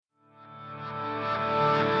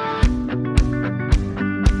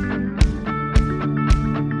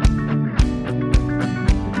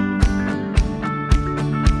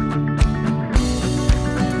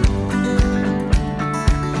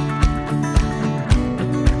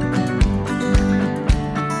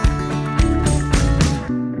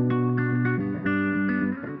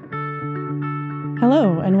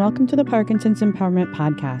welcome to the Parkinson's Empowerment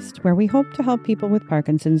Podcast, where we hope to help people with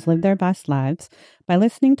Parkinson's live their best lives by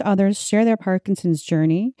listening to others share their Parkinson's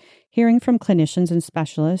journey, hearing from clinicians and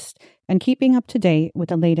specialists, and keeping up to date with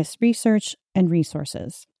the latest research and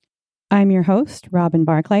resources. I'm your host, Robin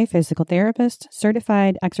Barclay, physical therapist,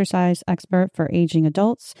 certified exercise expert for aging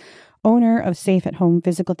adults, owner of Safe at Home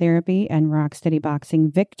Physical Therapy and Rocksteady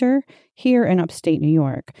Boxing Victor here in upstate New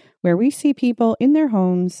York, where we see people in their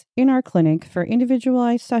homes, in our clinic for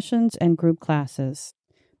individualized sessions and group classes.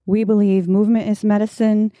 We believe movement is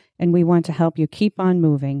medicine, and we want to help you keep on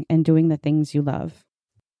moving and doing the things you love.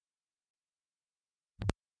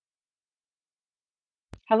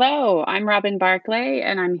 Hello, I'm Robin Barclay,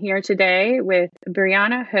 and I'm here today with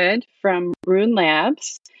Brianna Hood from Rune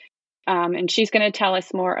Labs, and she's going to tell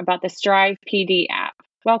us more about the StrivePD app.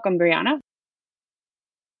 Welcome, Brianna.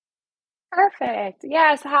 Perfect.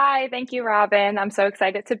 Yes. Hi. Thank you, Robin. I'm so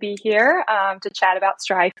excited to be here to chat about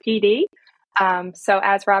StrivePD. So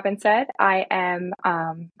as Robin said, I am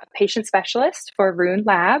a patient specialist for Rune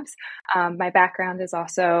Labs. My background is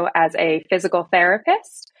also as a physical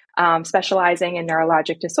therapist, specializing in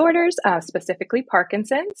neurologic disorders, specifically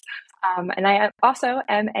Parkinson's. And I also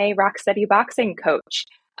am a Rocksteady Boxing coach.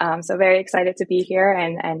 So very excited to be here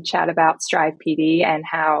and chat about StrivePD and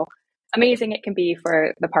how amazing it can be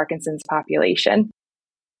for the Parkinson's population.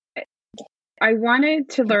 I wanted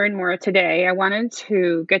to learn more today. I wanted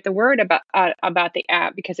to get the word about the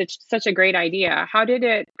app because it's such a great idea. How did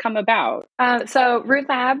it come about? So Rune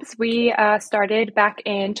Labs, we started back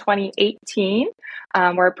in 2018.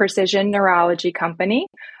 We're a precision neurology company.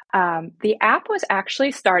 The app was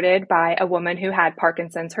actually started by a woman who had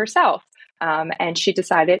Parkinson's herself, and she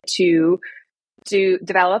decided to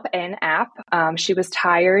develop an app. She was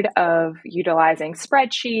tired of utilizing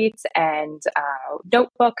spreadsheets and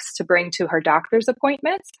notebooks to bring to her doctor's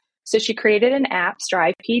appointments. So she created an app,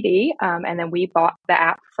 StrivePD, and then we bought the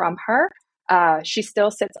app from her. She still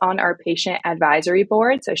sits on our patient advisory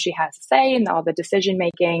board, so she has a say in all the decision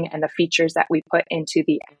making and the features that we put into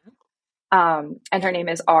the app. And her name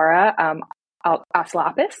is Aura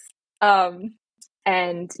Aslapis.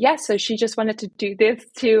 And yeah, so she just wanted to do this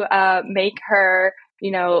to make her,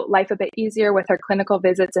 life a bit easier with her clinical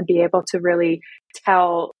visits and be able to really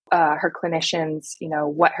tell her clinicians,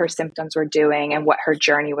 what her symptoms were doing and what her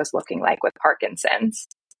journey was looking like with Parkinson's.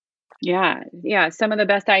 Yeah. Some of the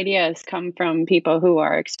best ideas come from people who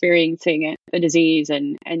are experiencing the disease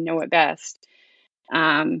and know it best.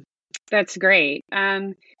 That's great.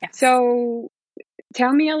 Yes. So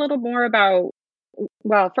tell me a little more about,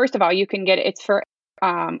 well, first of all, you can get it's for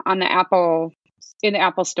on the Apple, in the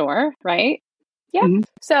Apple Store, right? Yeah. Mm-hmm.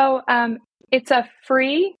 So it's a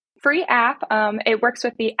free app. It works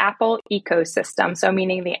with the Apple ecosystem, so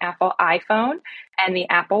meaning the Apple iPhone and the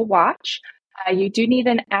Apple Watch. You do need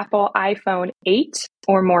an Apple iPhone 8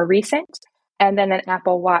 or more recent, and then an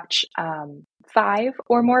Apple Watch 5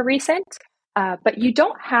 or more recent. But you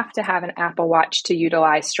don't have to have an Apple Watch to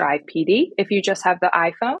utilize StrivePD. If you just have the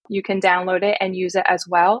iPhone, you can download it and use it as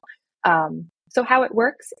well. So how it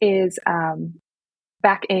works is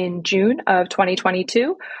back in June of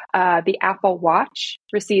 2022, the Apple Watch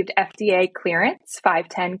received FDA clearance,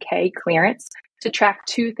 510K clearance, to track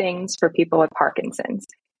two things for people with Parkinson's.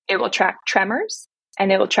 It will track tremors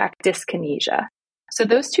and it will track dyskinesia. So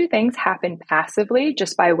those two things happen passively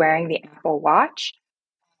just by wearing the Apple Watch.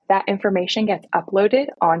 That information gets uploaded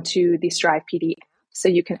onto the StrivePD app, so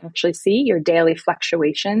you can actually see your daily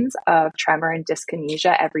fluctuations of tremor and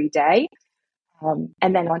dyskinesia every day.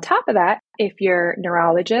 And then on top of that, if you're a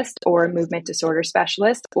neurologist or a movement disorder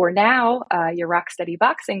specialist, or now your Rocksteady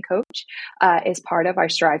Boxing coach is part of our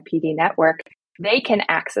StrivePD network, they can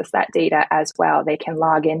access that data as well. They can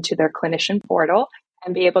log into their clinician portal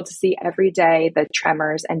and be able to see every day the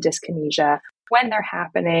tremors and dyskinesia, when they're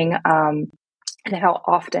happening, and how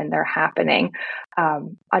often they're happening.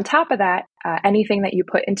 On top of that, anything that you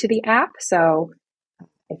put into the app, so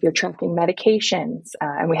if you're tracking medications,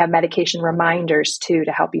 and we have medication reminders too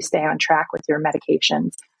to help you stay on track with your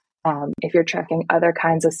medications. If you're tracking other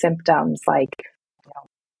kinds of symptoms like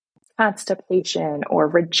constipation or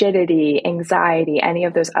rigidity, anxiety, any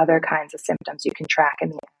of those other kinds of symptoms you can track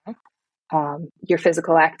in the app. Your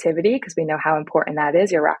physical activity, because we know how important that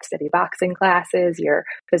is, your Rocksteady Boxing classes, your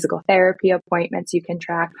physical therapy appointments you can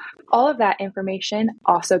track. All of that information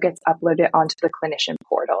also gets uploaded onto the clinician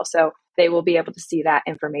portal. So they will be able to see that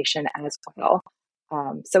information as well.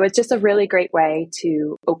 So it's just a really great way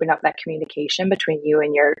to open up that communication between you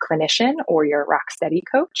and your clinician or your Rocksteady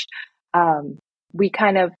coach. We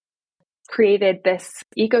kind of created this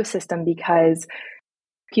ecosystem because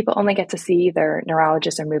people only get to see their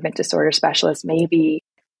neurologist or movement disorder specialist maybe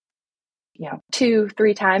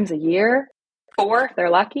 2-3 times a year, 4 if they're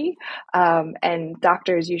lucky. And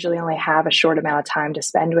doctors usually only have a short amount of time to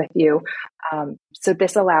spend with you. So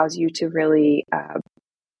this allows you to really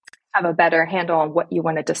have a better handle on what you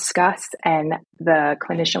want to discuss, and the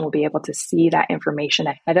clinician will be able to see that information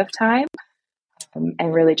ahead of time,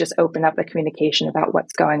 and really just open up the communication about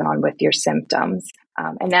what's going on with your symptoms.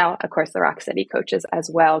 And now, of course, the Rocksteady coaches as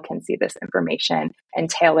well can see this information and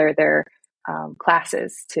tailor their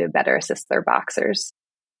classes to better assist their boxers.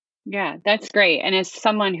 Yeah, that's great. And as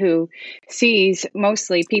someone who sees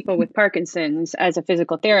mostly people with Parkinson's as a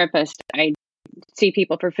physical therapist, I see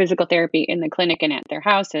people for physical therapy in the clinic and at their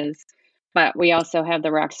houses. But we also have the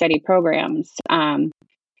Rocksteady programs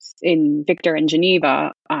in Victor and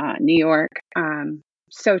Geneva, New York.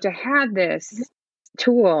 So to have this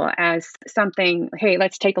tool as something, hey,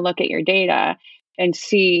 let's take a look at your data and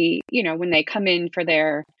see, when they come in for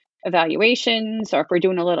their evaluations, or if we're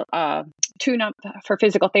doing a little tune-up for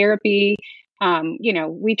physical therapy,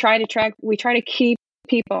 we try to keep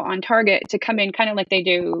people on target to come in kind of like they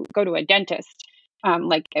do go to a dentist.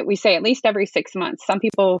 Like we say, at least every 6 months, some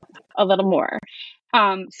people a little more.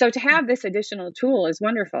 So to have this additional tool is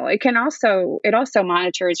wonderful. It also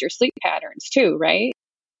monitors your sleep patterns too, right?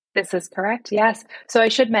 This is correct. Yes. So I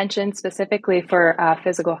should mention specifically for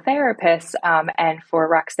physical therapists and for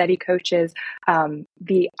Rocksteady coaches,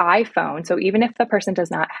 the iPhone. So even if the person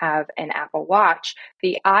does not have an Apple Watch,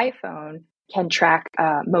 the iPhone can track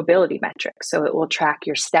mobility metrics. So it will track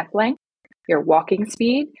your step length, your walking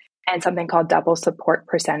speed, and something called double support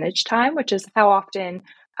percentage time, which is how often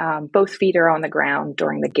both feet are on the ground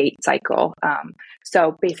during the gait cycle.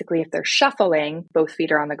 So basically, if they're shuffling, both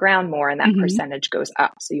feet are on the ground more, and that percentage goes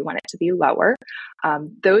up. So you want it to be lower.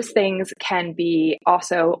 Those things can be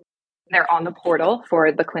also, they're on the portal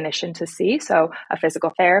for the clinician to see. So a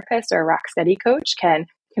physical therapist or a Rocksteady coach can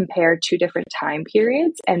compare 2 different time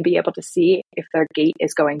periods and be able to see if their gait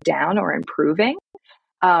is going down or improving.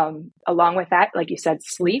 Along with that, like you said,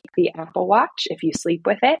 sleep, the Apple Watch, if you sleep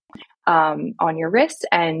with it on your wrist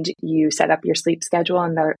and you set up your sleep schedule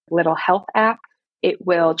in the little health app, it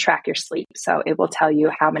will track your sleep. So it will tell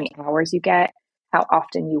you how many hours you get, how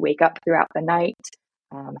often you wake up throughout the night,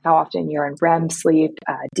 how often you're in REM sleep,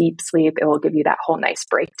 deep sleep. It will give you that whole nice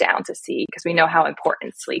breakdown to see, because we know how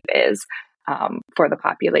important sleep is for the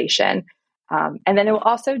population. And then it will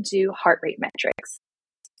also do heart rate metrics.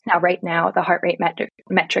 Now, right now, the heart rate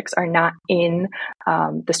metrics are not in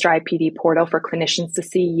the StrivePD portal for clinicians to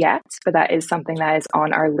see yet, but that is something that is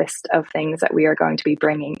on our list of things that we are going to be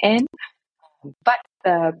bringing in. But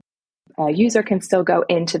the user can still go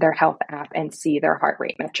into their health app and see their heart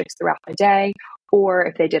rate metrics throughout the day, or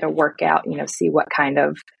if they did a workout, see what kind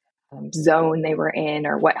of zone they were in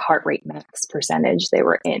or what heart rate max percentage they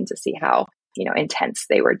were in to see how, intense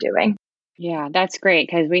they were doing. Yeah, that's great,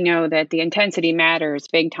 because we know that the intensity matters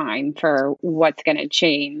big time for what's going to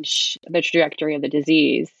change the trajectory of the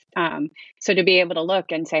disease. So to be able to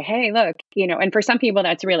look and say, hey, look, and for some people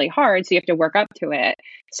that's really hard, so you have to work up to it.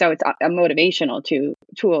 So it's a motivational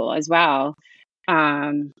tool as well.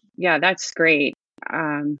 Yeah, that's great.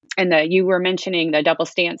 And you were mentioning the double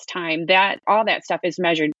stance time, that all that stuff is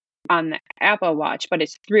measured on the Apple Watch, but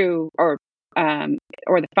it's through or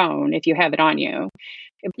the phone if you have it on you.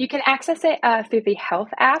 You can access it through the health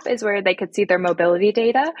app, is where they could see their mobility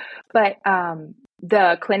data, but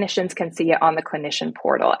the clinicians can see it on the clinician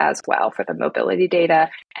portal as well for the mobility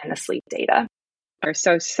data and the sleep data.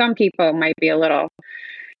 So some people might be a little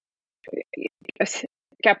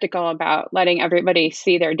skeptical about letting everybody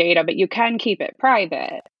see their data, but you can keep it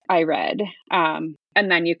private, I read. And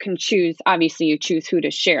then you can choose, obviously you choose who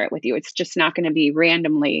to share it with you. It's just not going to be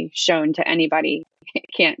randomly shown to anybody.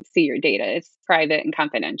 Can't see your data. It's private and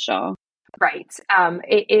confidential. Right.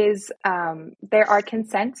 It is, there are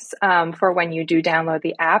consents for when you do download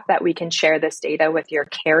the app that we can share this data with your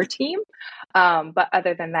care team. But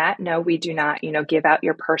other than that, no, we do not, give out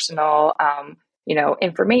your personal,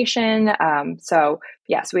 information. So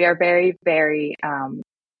yes, we are very, very,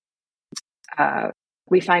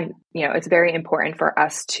 we find, it's very important for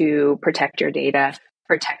us to protect your data,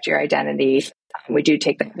 protect your identity. We do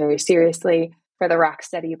take that very seriously. For the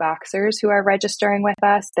Rocksteady boxers who are registering with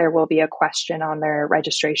us, there will be a question on their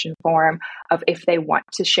registration form of if they want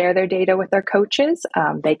to share their data with their coaches.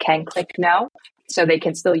 They can click no, so they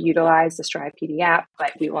can still utilize the StrivePD app,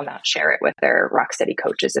 but we will not share it with their Rocksteady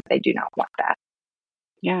coaches if they do not want that.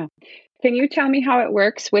 Yeah. Can you tell me how it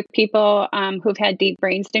works with people who've had deep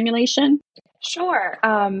brain stimulation? Sure.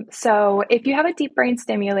 So if you have a deep brain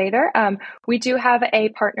stimulator, we do have a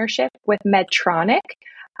partnership with Medtronic.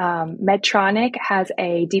 Medtronic has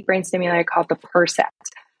a deep brain stimulator called the Percept.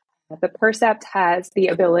 The Percept has the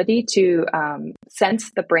ability to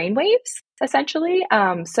sense the brain waves, essentially.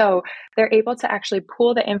 So they're able to actually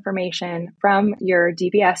pull the information from your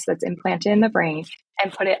DBS that's implanted in the brain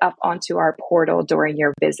and put it up onto our portal during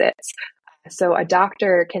your visits. So a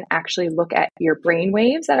doctor can actually look at your brain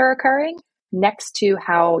waves that are occurring next to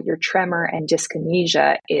how your tremor and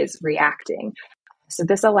dyskinesia is reacting. So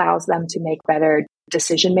this allows them to make better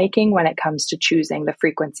decision making when it comes to choosing the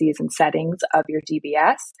frequencies and settings of your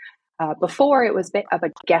DBS. Before, it was a bit of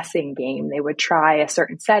a guessing game. They would try a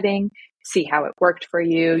certain setting, see how it worked for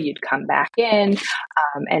you. You'd come back in,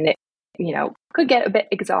 and it, could get a bit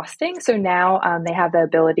exhausting. So now they have the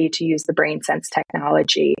ability to use the BrainSense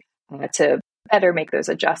technology to better make those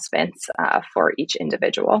adjustments for each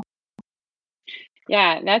individual.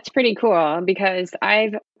 Yeah, that's pretty cool because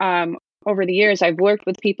I've over the years I've worked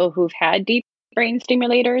with people who've had deep brain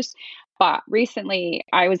stimulators. But recently,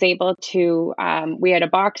 I was able to, we had a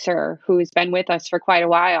boxer who's been with us for quite a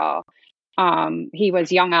while. He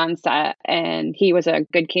was young onset and he was a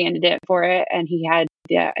good candidate for it. And he had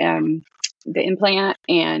the implant,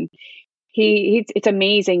 and it's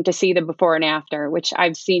amazing to see the before and after, which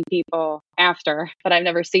I've seen people after, but I've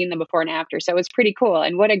never seen the before and after. So it's pretty cool.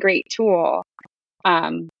 And what a great tool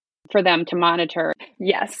for them to monitor.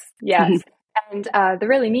 Yes. And the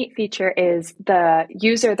really neat feature is the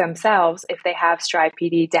user themselves, if they have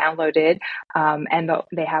StrivePD downloaded and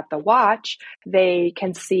they have the watch, they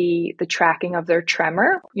can see the tracking of their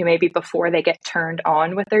tremor. Maybe before they get turned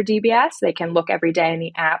on with their DBS, they can look every day in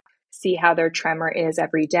the app, see how their tremor is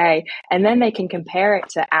every day, and then they can compare it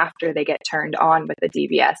to after they get turned on with the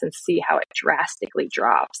DBS and see how it drastically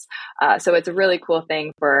drops. So it's a really cool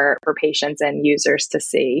thing for patients and users to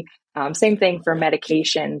see. Same thing for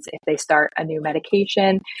medications. If they start a new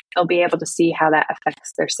medication, they'll be able to see how that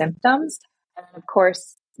affects their symptoms. And of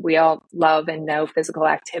course, we all love and know physical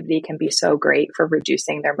activity can be so great for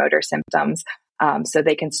reducing their motor symptoms. So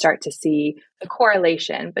they can start to see the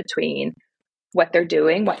correlation between what they're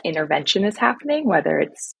doing, what intervention is happening, whether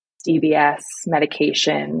it's DBS,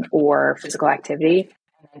 medication, or physical activity,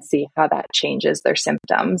 and see how that changes their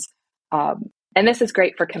symptoms. And this is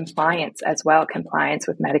great for compliance as well, compliance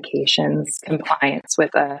with medications, compliance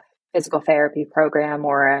with a physical therapy program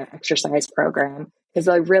or an exercise program, because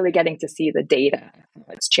they're really getting to see the data,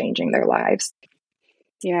 it's changing their lives.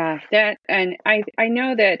 Yeah, and I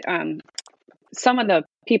know that some of the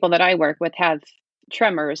people that I work with have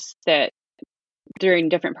tremors that during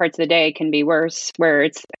different parts of the day can be worse, where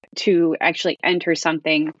it's to actually enter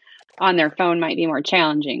something on their phone might be more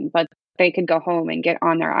challenging, but they could go home and get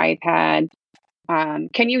on their iPad.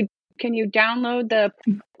 Can you download the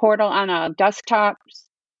portal on a desktop?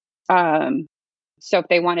 So if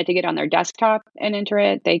they wanted to get on their desktop and enter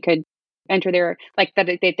it, they could enter their, like that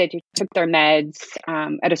they took their meds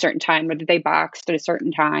at a certain time, or that they boxed at a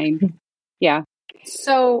certain time. Yeah.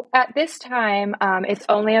 So at this time, it's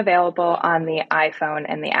only available on the iPhone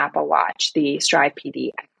and the Apple Watch, the StrivePD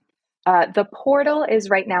app. The portal is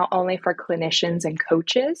right now only for clinicians and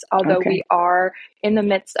coaches, although we are in the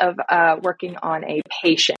midst of working on a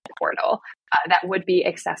patient portal that would be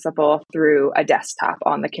accessible through a desktop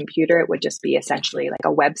on the computer. It would just be essentially like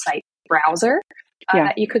a website browser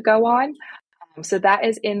that you could go on. So that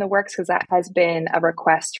is in the works because that has been a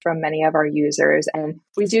request from many of our users, and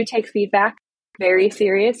we do take feedback very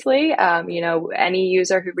seriously. Any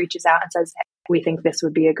user who reaches out and says, we think this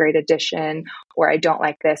would be a great addition, or I don't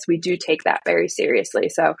like this, we do take that very seriously.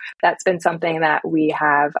 So that's been something that we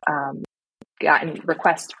have gotten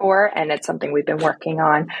requests for, and it's something we've been working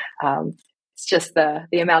on. It's just the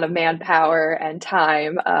amount of manpower and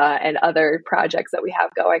time and other projects that we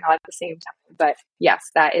have going on at the same time. But yes,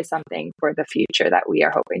 that is something for the future that we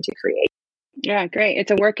are hoping to create. Yeah, great.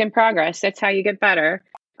 It's a work in progress. That's how you get better.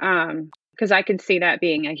 Because I could see that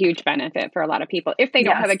being a huge benefit for a lot of people if they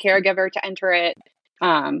don't have a caregiver to enter it,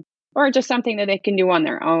 or just something that they can do on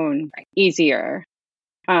their own easier.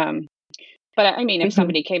 But I mean, if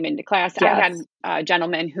somebody came into class, I had a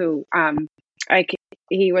gentleman who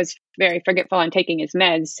he was very forgetful on taking his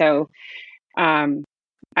meds. So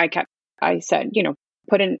I said,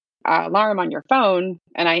 put an alarm on your phone,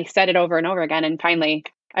 and I said it over and over again. And finally,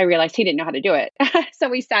 I realized he didn't know how to do it. So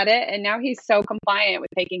we said it, and now he's so compliant with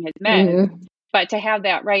taking his meds. Mm-hmm. But to have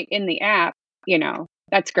that right in the app,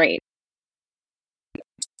 that's great.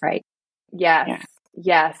 Right. Yes. Yeah.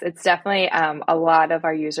 Yes, it's definitely a lot of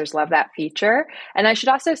our users love that feature. And I should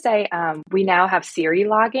also say we now have Siri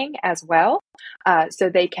logging as well. So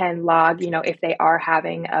they can log, if they are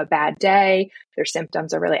having a bad day, their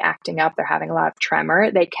symptoms are really acting up, they're having a lot of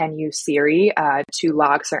tremor, they can use Siri to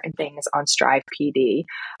log certain things on StrivePD.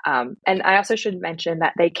 And I also should mention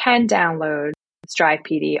that they can download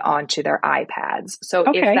StrivePD onto their iPads. So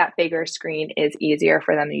if that bigger screen is easier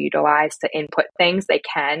for them to utilize to input things, they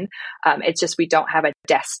can. It's just we don't have a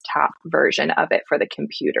desktop version of it for the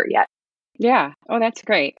computer yet. Yeah. Oh, that's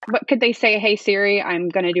great. But could they say, "Hey Siri, I'm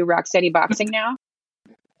going to do Rocksteady boxing now,"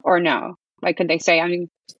 or no? Like, could they say,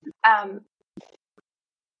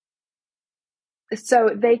 So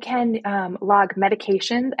they can log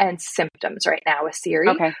medications and symptoms right now with Siri,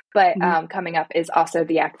 but coming up is also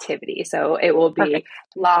the activity. So it will be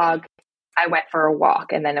log, I went for a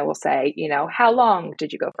walk, and then it will say, how long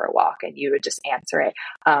did you go for a walk? And you would just answer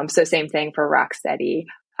it. So same thing for Rocksteady.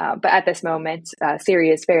 But at this moment, Siri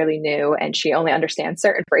is fairly new and she only understands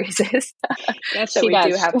certain phrases. Yes, so we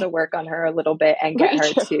do have to work on her a little bit and get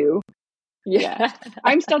her to. Yeah.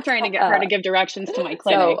 I'm still trying to get her to give directions to my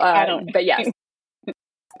clinic. So, but yes.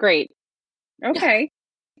 Great. Okay.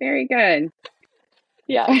 Very good.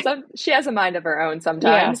 Yeah. So she has a mind of her own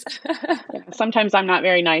sometimes. Yeah. Sometimes I'm not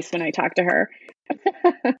very nice when I talk to her.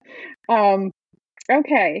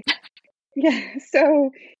 Okay. Yeah. So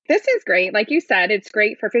this is great. Like you said, it's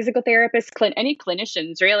great for physical therapists, any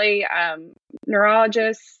clinicians, really,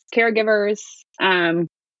 neurologists, caregivers, and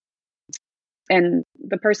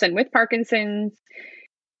the person with Parkinson's.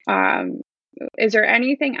 Is there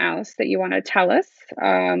anything else that you want to tell us?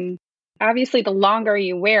 Obviously, the longer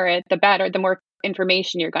you wear it, the better, the more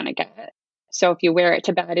information you're going to get. So if you wear it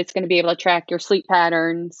to bed, it's going to be able to track your sleep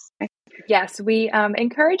patterns. Yes, we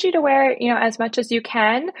encourage you to wear it, as much as you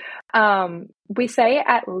can. We say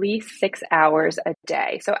at least 6 hours a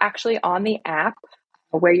day. So actually on the app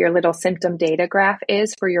where your little symptom data graph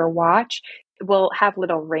is for your watch, will have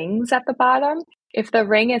little rings at the bottom. If the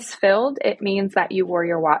ring is filled, it means that you wore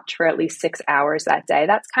your watch for at least 6 hours that day.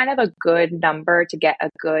 That's kind of a good number to get a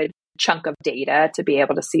good chunk of data to be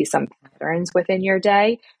able to see some patterns within your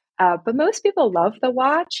day. But most people love the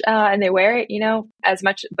watch and they wear it, as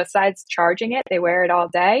much besides charging it, they wear it all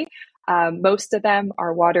day. Most of them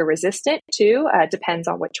are water resistant too. Depends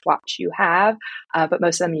on which watch you have. But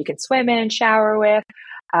most of them you can swim in, shower with.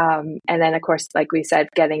 And then, of course, like we said,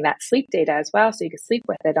 getting that sleep data as well. So you can sleep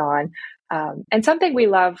with it on. And something we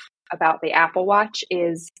love about the Apple Watch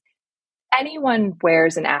is anyone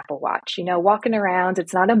wears an Apple Watch, walking around.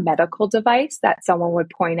 It's not a medical device that someone would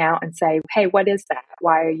point out and say, "Hey, what is that?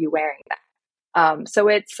 Why are you wearing that?" So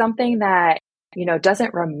it's something that,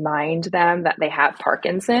 doesn't remind them that they have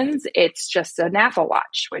Parkinson's. It's just an Apple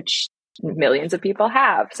Watch, which millions of people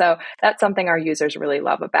have. So that's something our users really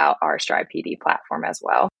love about our StrivePD platform as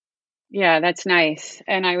well. Yeah, that's nice.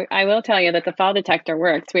 And I will tell you that the fall detector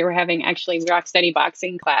works. We were having actually Rocksteady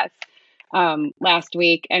boxing class last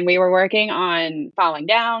week, and we were working on falling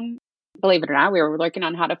down. Believe it or not, we were working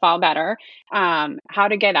on how to fall better, how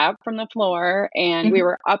to get up from the floor. And we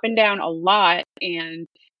were up and down a lot. And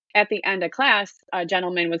at the end of class, a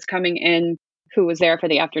gentleman was coming in who was there for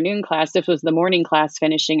the afternoon class. This was the morning class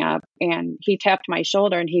finishing up. And he tapped my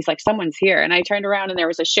shoulder and he's like, "Someone's here." And I turned around and there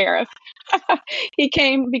was a sheriff. He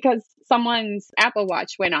came because someone's Apple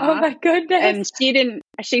Watch went off. Oh my goodness. And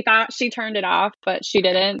she thought she turned it off, but she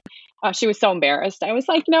didn't. She was so embarrassed. I was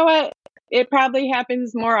like, "You know what? It probably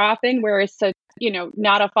happens more often where it's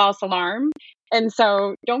not a false alarm. And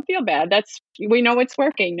so don't feel bad. We know it's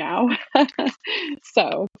working now."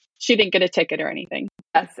 So she didn't get a ticket or anything.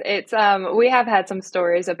 Yes, it's we have had some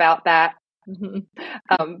stories about that.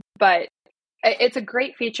 But it's a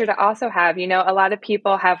great feature to also have. A lot of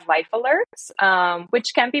people have life alerts,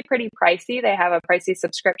 which can be pretty pricey. They have a pricey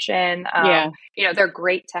subscription. They're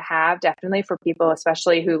great to have, definitely for people,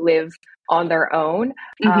 especially who live on their own.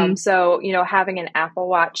 So, having an Apple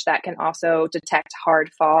Watch that can also detect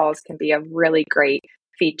hard falls can be a really great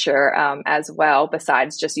feature as well,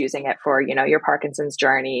 besides just using it for, your Parkinson's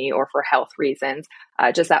journey or for health reasons.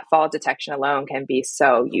 Just that fall detection alone can be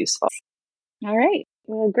so useful. All right.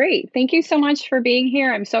 Well, great. Thank you so much for being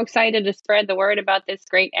here. I'm so excited to spread the word about this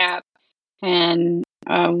great app. And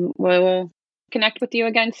we'll connect with you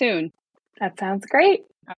again soon. That sounds great.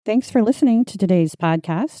 Thanks for listening to today's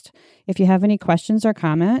podcast. If you have any questions or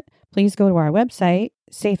comment, please go to our website,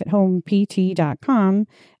 safeathomept.com,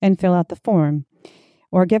 and fill out the form.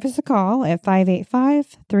 Or give us a call at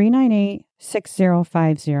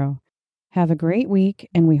 585-398-6050. Have a great week,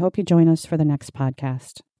 and we hope you join us for the next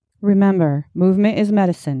podcast. Remember, movement is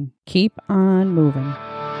medicine. Keep on moving.